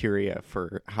criteria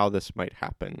for how this might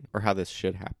happen or how this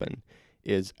should happen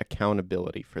is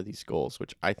accountability for these goals,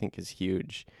 which I think is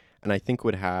huge and I think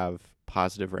would have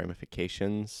positive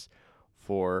ramifications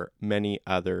for many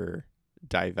other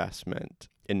divestment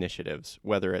initiatives,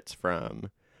 whether it's from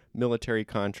military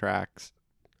contracts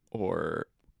or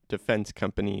defense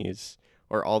companies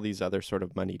or all these other sort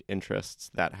of moneyed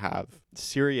interests that have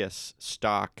serious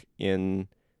stock in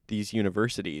these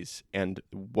universities and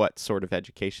what sort of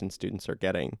education students are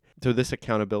getting. So this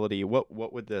accountability, what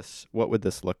would this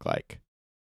look like?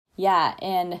 Yeah,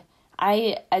 and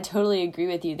I totally agree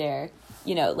with you there.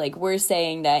 You know, like we're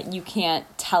saying that you can't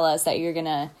tell us that you're going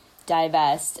to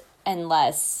divest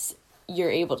unless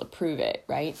you're able to prove it,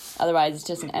 right? Otherwise, it's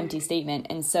just an empty statement.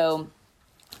 And so,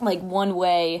 like, one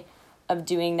way of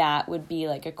doing that would be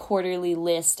like a quarterly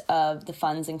list of the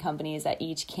funds and companies that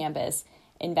each campus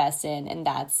invests in. And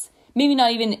that's maybe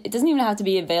not even, it doesn't even have to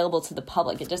be available to the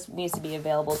public. It just needs to be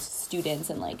available to students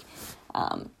and like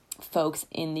folks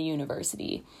in the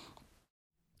university.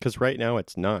 Because right now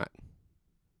it's not.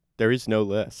 There is no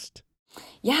list.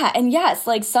 Yeah, and yes,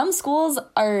 like some schools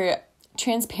are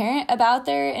transparent about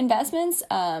their investments,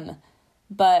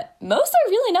 but most are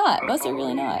really not. Most are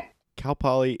really not. Cal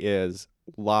Poly is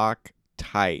lock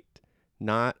tight,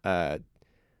 not a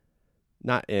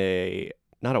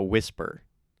whisper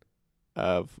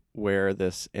of where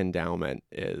this endowment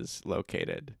is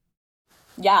located.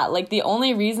 Yeah, like the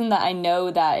only reason that I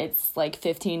know that it's like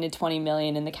 15 to 20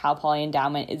 million in the Cal Poly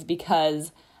endowment is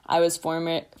because I was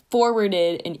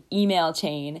forwarded an email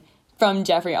chain from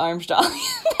Jeffrey Armstrong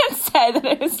that said that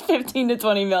it was 15 to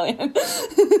 20 million.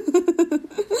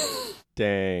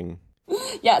 Dang.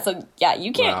 Yeah, so yeah,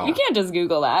 you can't just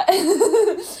Google that.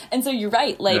 And so you're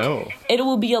right, like No. It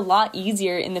will be a lot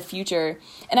easier in the future.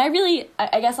 And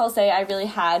I guess I'll say I really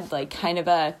had like kind of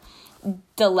a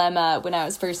dilemma when I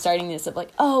was first starting this of like,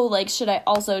 oh, like should I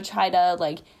also try to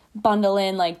like bundle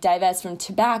in like divest from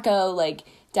tobacco, like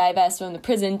divest from the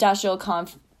prison industrial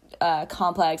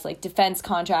complex, like defense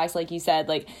contracts, like you said,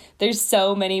 like there's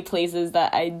so many places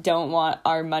that I don't want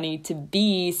our money to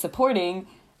be supporting,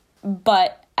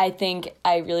 but I think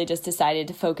I really just decided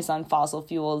to focus on fossil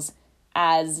fuels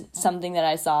as something that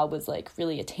I saw was like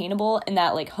really attainable, and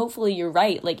that like hopefully you're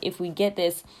right, like if we get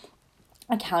this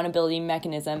accountability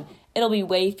mechanism, it'll be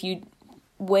way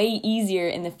easier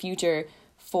in the future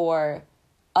for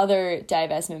other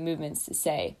divestment movements to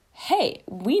say, hey,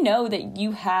 we know that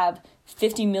you have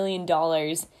 $50 million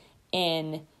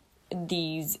in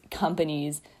these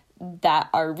companies that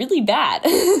are really bad.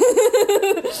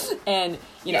 And,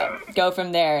 you know, go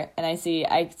from there. And I see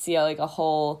like a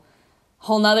whole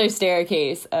nother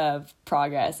staircase of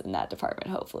progress in that department,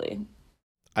 hopefully.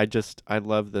 I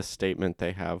love this statement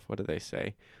they have. What do they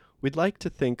say? We'd like to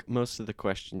think most of the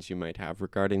questions you might have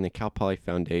regarding the Cal Poly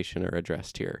Foundation are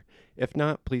addressed here. If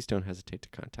not, please don't hesitate to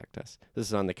contact us. This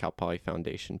is on the Cal Poly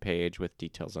Foundation page with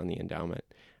details on the endowment.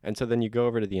 And so then you go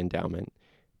over to the endowment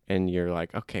and you're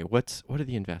like, okay, what are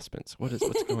the investments? What's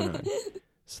going on?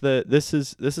 So this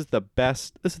is the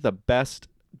best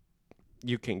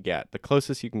you can get, the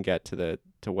closest you can get to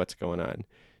what's going on.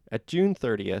 At June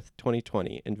 30th,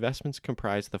 2020, investments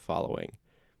comprise the following.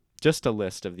 Just a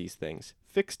list of these things.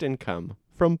 Fixed income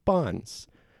from bonds,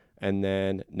 and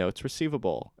then notes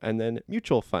receivable, and then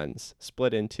mutual funds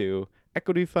split into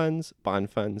equity funds,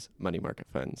 bond funds, money market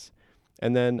funds,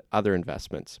 and then other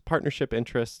investments, partnership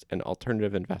interests, and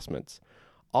alternative investments,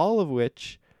 all of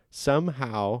which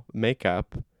somehow make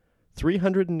up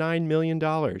 $309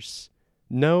 million.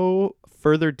 No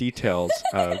further details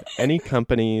of any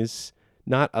companies,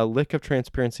 not a lick of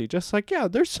transparency, just like, yeah,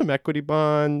 there's some equity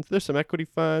bonds, there's some equity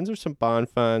funds, there's some bond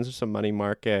funds, there's some money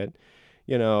market,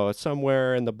 you know,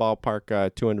 somewhere in the ballpark,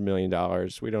 $200 million.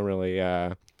 We don't really,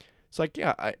 it's like,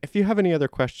 yeah, if you have any other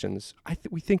questions,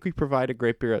 we think we provide a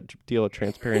great deal of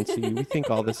transparency. We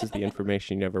think all this is the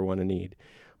information you never want to need.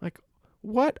 Like,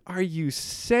 what are you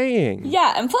saying?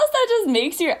 Yeah, and plus that just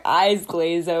makes your eyes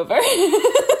glaze over.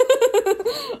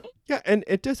 Yeah, and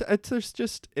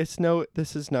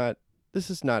this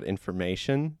is not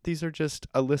information. These are just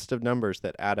a list of numbers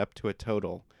that add up to a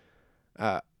total.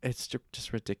 It's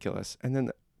just ridiculous. And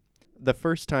then the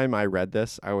first time I read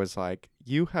this, I was like,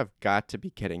 you have got to be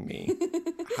kidding me.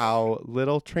 How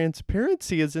little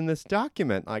transparency is in this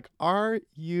document. Like, are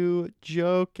you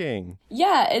joking?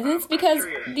 Yeah, and it's because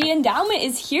the endowment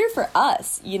is here for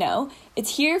us, you know?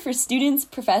 It's here for students,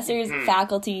 professors,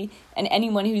 faculty, and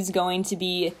anyone who's going to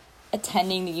be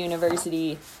attending the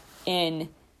university in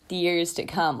the years to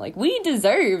come. Like, we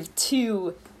deserve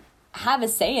to have a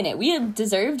say in it. We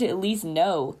deserve to at least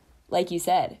know, like you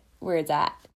said, where it's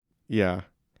at. Yeah.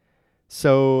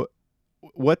 So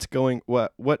what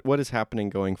is happening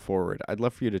going forward? I'd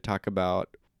love for you to talk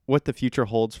about what the future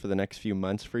holds for the next few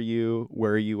months for you,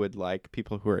 where you would like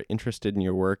people who are interested in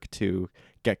your work to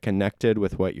get connected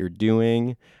with what you're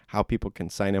doing, how people can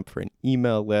sign up for an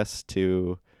email list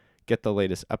to get the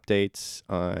latest updates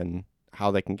on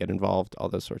how they can get involved, all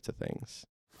those sorts of things.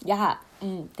 Yeah,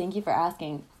 thank you for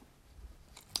asking.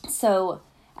 So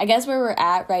I guess where we're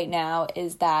at right now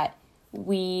is that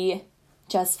we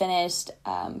just finished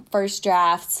first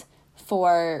drafts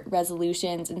for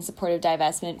resolutions in support of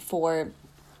divestment for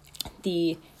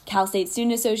the Cal State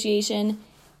Student Association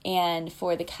and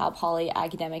for the Cal Poly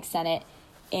Academic Senate,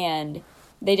 and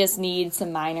they just need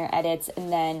some minor edits,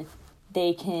 and then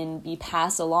they can be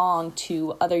passed along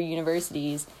to other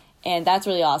universities. And that's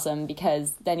really awesome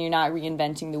because then you're not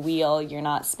reinventing the wheel. You're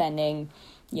not spending,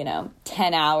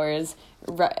 10 hours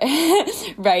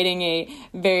writing a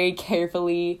very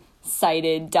carefully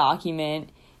cited document.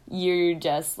 You're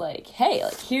just like, hey,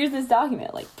 like, here's this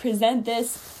document, like, present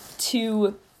this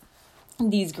to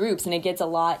these groups, and it gets a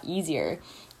lot easier.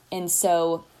 And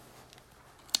so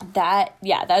that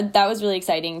was really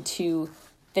exciting to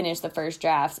finish the first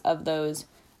drafts of those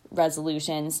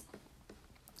resolutions.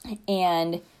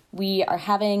 And we are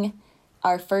having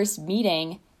our first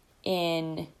meeting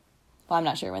I'm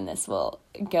not sure when this will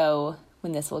go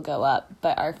up,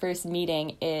 but our first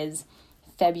meeting is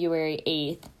February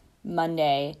 8th,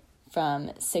 Monday,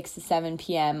 from 6 to 7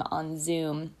 p.m. on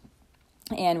Zoom.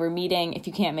 And we're meeting, if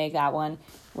you can't make that one,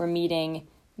 we're meeting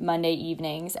Monday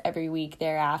evenings every week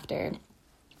thereafter.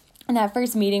 And that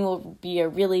first meeting will be a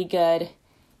really good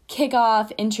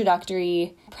kickoff,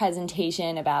 introductory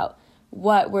presentation about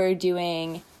what we're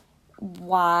doing,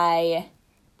 why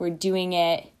we're doing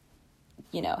it,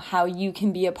 how you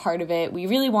can be a part of it. We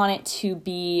really want it to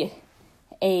be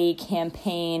a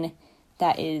campaign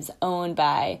that is owned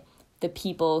by the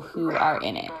people who are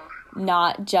in it,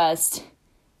 not just,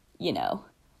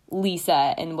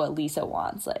 Lisa and what Lisa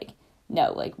wants.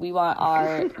 We want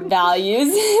our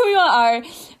values. We want our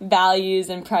values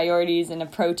and priorities and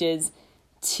approaches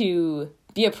to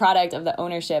be a product of the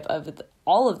ownership of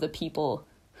all of the people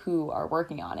who are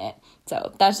working on it.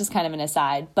 So that's just kind of an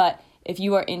aside. But if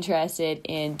you are interested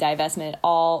in divestment at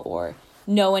all or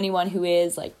know anyone who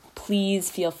is, please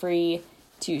feel free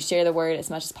to share the word as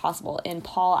much as possible. And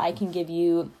Paul, I can give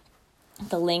you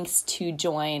the links to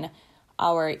join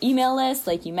our email list,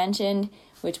 like you mentioned,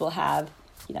 which will have,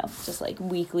 just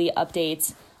weekly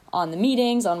updates on the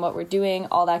meetings, on what we're doing,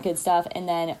 all that good stuff. And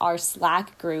then our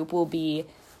Slack group will be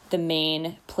the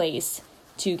main place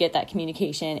to get that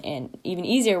communication in an even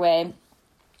easier way.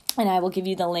 And I will give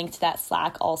you the link to that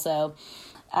Slack also.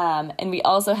 And we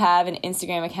also have an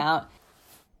Instagram account.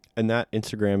 And that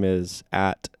Instagram is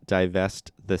at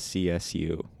Divest the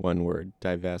CSU. One word,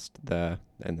 Divest the,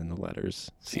 and then the letters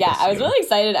CSU. Yeah, I was really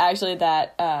excited actually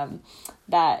that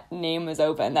that name was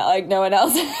open, that no one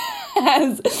else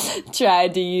has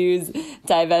tried to use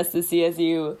Divest the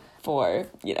CSU for,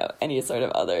 any sort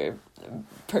of other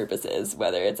purposes,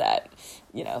 whether it's at,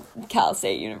 Cal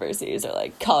State universities or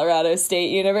Colorado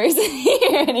State University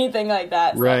or anything like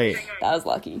that. So right. That was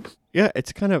lucky. Yeah,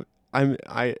 it's kind of,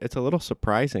 it's a little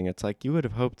surprising. It's you would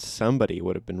have hoped somebody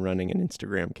would have been running an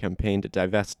Instagram campaign to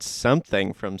divest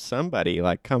something from somebody.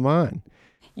 Come on.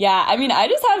 Yeah, I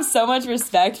just have so much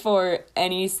respect for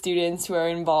any students who are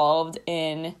involved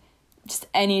in just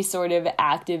any sort of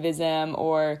activism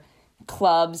or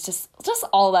clubs, just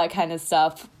all that kind of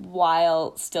stuff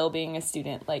while still being a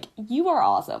student. You are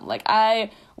awesome.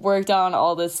 I worked on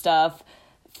all this stuff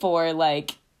for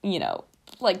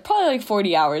probably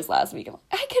 40 hours last week.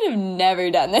 I could have never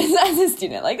done this as a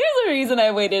student. There's a reason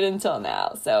I waited until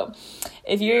now. So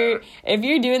if you're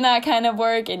doing that kind of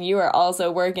work and you are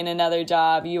also working another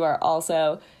job, you are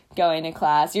also going to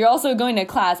class, you're also going to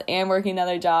class and working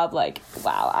another job,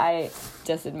 wow, I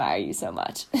just admire you so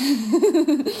much.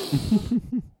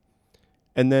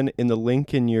 And then in the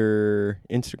link in your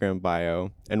Instagram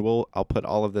bio, and I'll put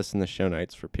all of this in the show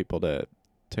notes for people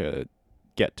to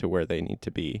get to where they need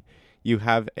to be. You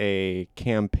have a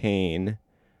campaign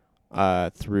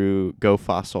through Go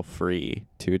Fossil Free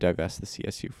to divest the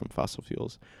CSU from fossil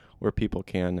fuels, where people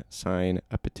can sign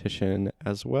a petition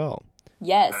as well.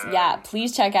 Yes, yeah.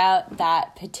 Please check out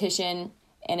that petition.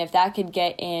 And if that could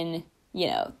get in,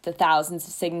 the thousands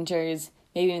of signatures,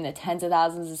 maybe even the tens of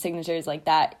thousands of signatures,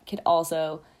 that could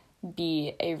also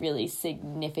be a really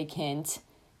significant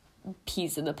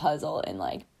piece of the puzzle in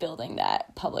building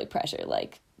that public pressure,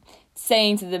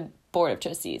 saying to the board of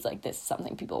trustees, like, this is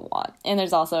something people want. And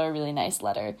there's also a really nice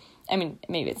letter. I mean,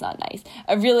 maybe it's not nice.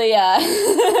 A really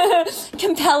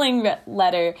compelling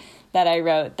letter that I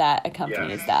wrote that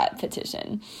accompanies that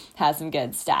petition. Has some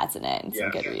good stats in it and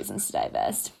some good reasons to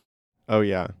divest. Oh,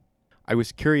 yeah. I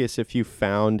was curious if you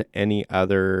found any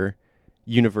other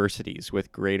universities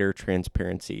with greater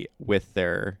transparency with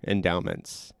their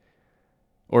endowments,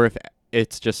 or if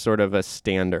it's just sort of a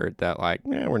standard that, like,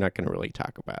 we're not going to really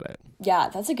talk about it. Yeah,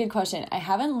 that's a good question. I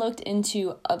haven't looked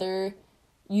into other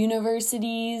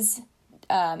universities'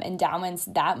 endowments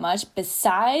that much.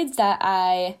 Besides that,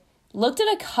 I looked for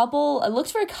a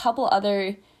couple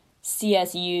other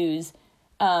CSUs,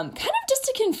 kind of just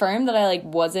to confirm that I, like,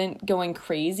 wasn't going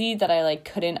crazy, that I, like,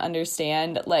 couldn't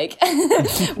understand, like,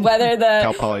 whether the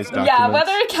Cal Poly's documents. Yeah,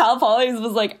 whether Cal Poly's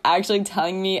was, like, actually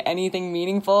telling me anything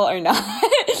meaningful or not.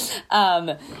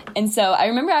 And so I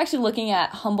remember actually looking at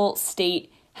Humboldt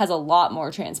State has a lot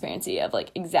more transparency of,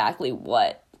 like, exactly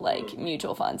what, like,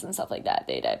 mutual funds and stuff like that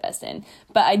they divest in.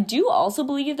 But I do also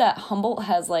believe that Humboldt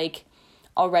has, like,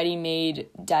 already made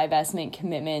divestment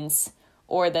commitments,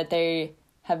 or that they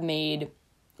have made,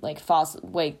 like,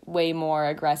 way more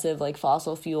aggressive, like,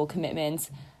 fossil fuel commitments,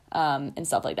 and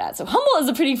stuff like that. So Humboldt is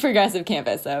a pretty progressive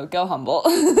campus, so go Humboldt.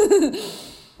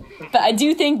 But I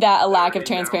do think that a lack of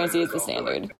transparency is the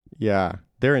standard. Yeah.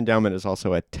 Their endowment is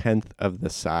also 1/10 of the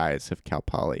size of Cal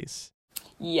Poly's.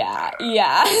 Yeah.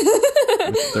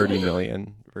 With 30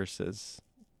 million versus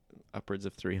upwards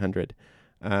of 300.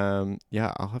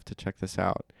 Yeah, I'll have to check this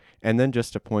out. And then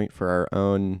just a point for our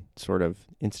own sort of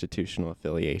institutional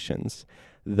affiliations.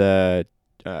 The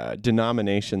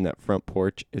denomination that Front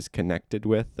Porch is connected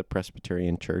with, the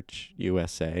Presbyterian Church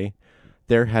USA,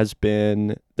 there have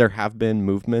been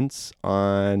movements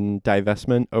on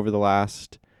divestment over the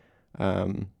last,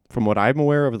 from what I'm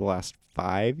aware, over the last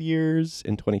 5 years.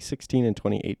 In 2016 and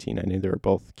 2018, I knew there were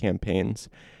both campaigns.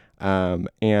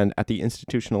 And at the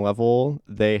institutional level,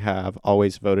 they have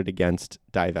always voted against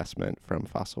divestment from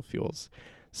fossil fuels.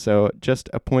 So just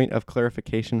a point of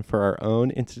clarification for our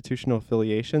own institutional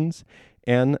affiliations,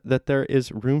 and that there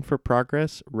is room for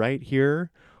progress right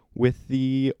here with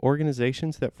the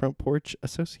organizations that Front Porch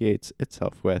associates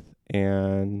itself with.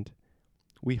 And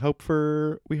we hope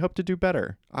to do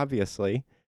better, obviously.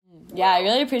 Yeah, I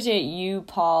really appreciate you,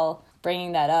 Paul,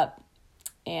 bringing that up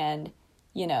and,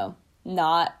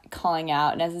 not calling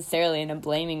out necessarily in a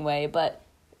blaming way, but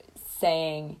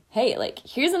saying, hey, like,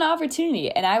 here's an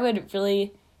opportunity. And I would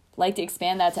really like to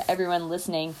expand that to everyone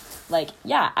listening. Like,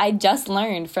 yeah, I just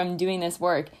learned from doing this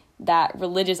work that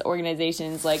religious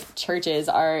organizations like churches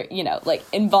are, like,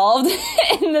 involved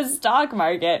in the stock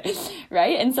market,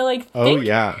 right? And so, like,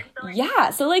 Yeah,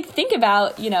 so, like, think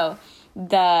about,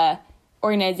 the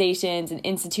organizations and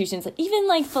institutions, like, even,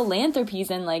 like,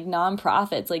 philanthropies and, like,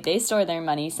 nonprofits, like, they store their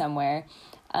money somewhere.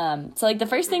 So, like, the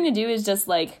first thing to do is just,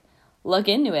 like, look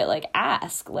into it, like,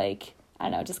 ask, like, I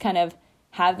don't know, just kind of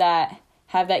have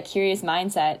that curious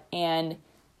mindset. And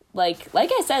like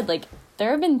I said, like,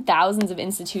 there have been thousands of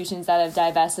institutions that have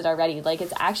divested already. Like,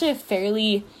 it's actually a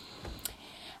fairly,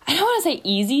 I don't want to say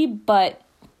easy, but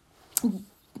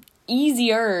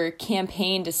easier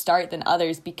campaign to start than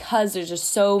others, because there's just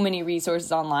so many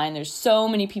resources online. There's so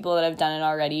many people that have done it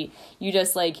already. You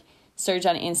just, like, search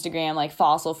on Instagram, like,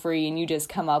 fossil free, and you just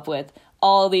come up with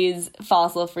all these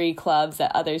fossil free clubs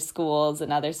at other schools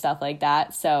and other stuff like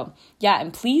that. So yeah,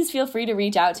 and please feel free to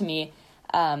reach out to me.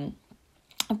 Paul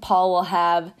will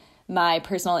have my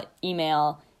personal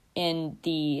email in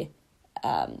the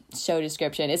show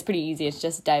description. It's pretty easy. It's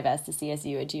just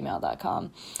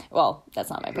divestthecsu@gmail.com. Well, that's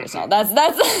not my personal. That's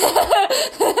that's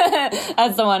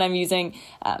the one I'm using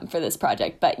for this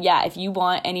project. But yeah, if you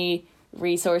want any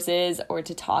resources or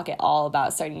to talk at all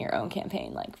about starting your own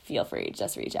campaign, like, feel free,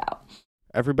 just reach out.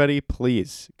 Everybody,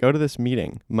 please go to this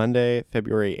meeting Monday,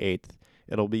 February 8th.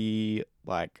 It'll be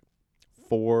like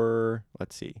 5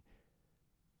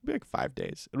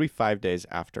 days. It'll be 5 days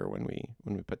after when we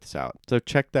put this out. So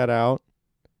check that out.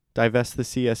 Divest the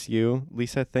CSU.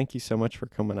 Lisa, thank you so much for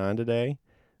coming on today.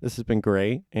 This has been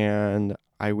great, and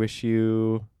I wish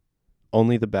you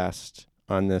only the best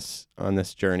on this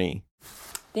journey.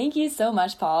 Thank you so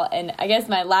much, Paul. And I guess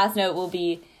my last note will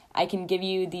be, I can give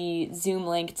you the Zoom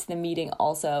link to the meeting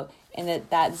also, and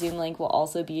that Zoom link will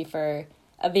also be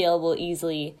available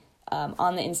easily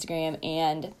on the Instagram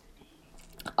and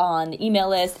on the email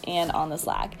list and on the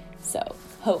Slack. So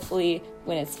hopefully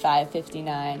when it's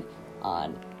 5:59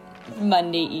 on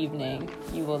Monday evening,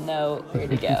 you will know where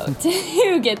to go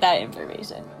to get that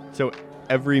information. So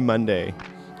every Monday?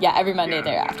 Yeah, every Monday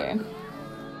thereafter.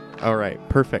 All right,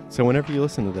 perfect. So whenever you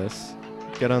listen to this,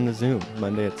 get on the Zoom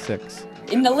Monday at 6.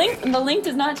 And the link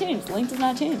does not change. The link does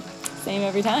not change. Same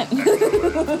every time.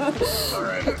 All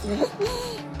right.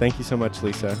 Thank you so much,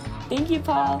 Lisa. Thank you,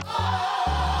 Paul.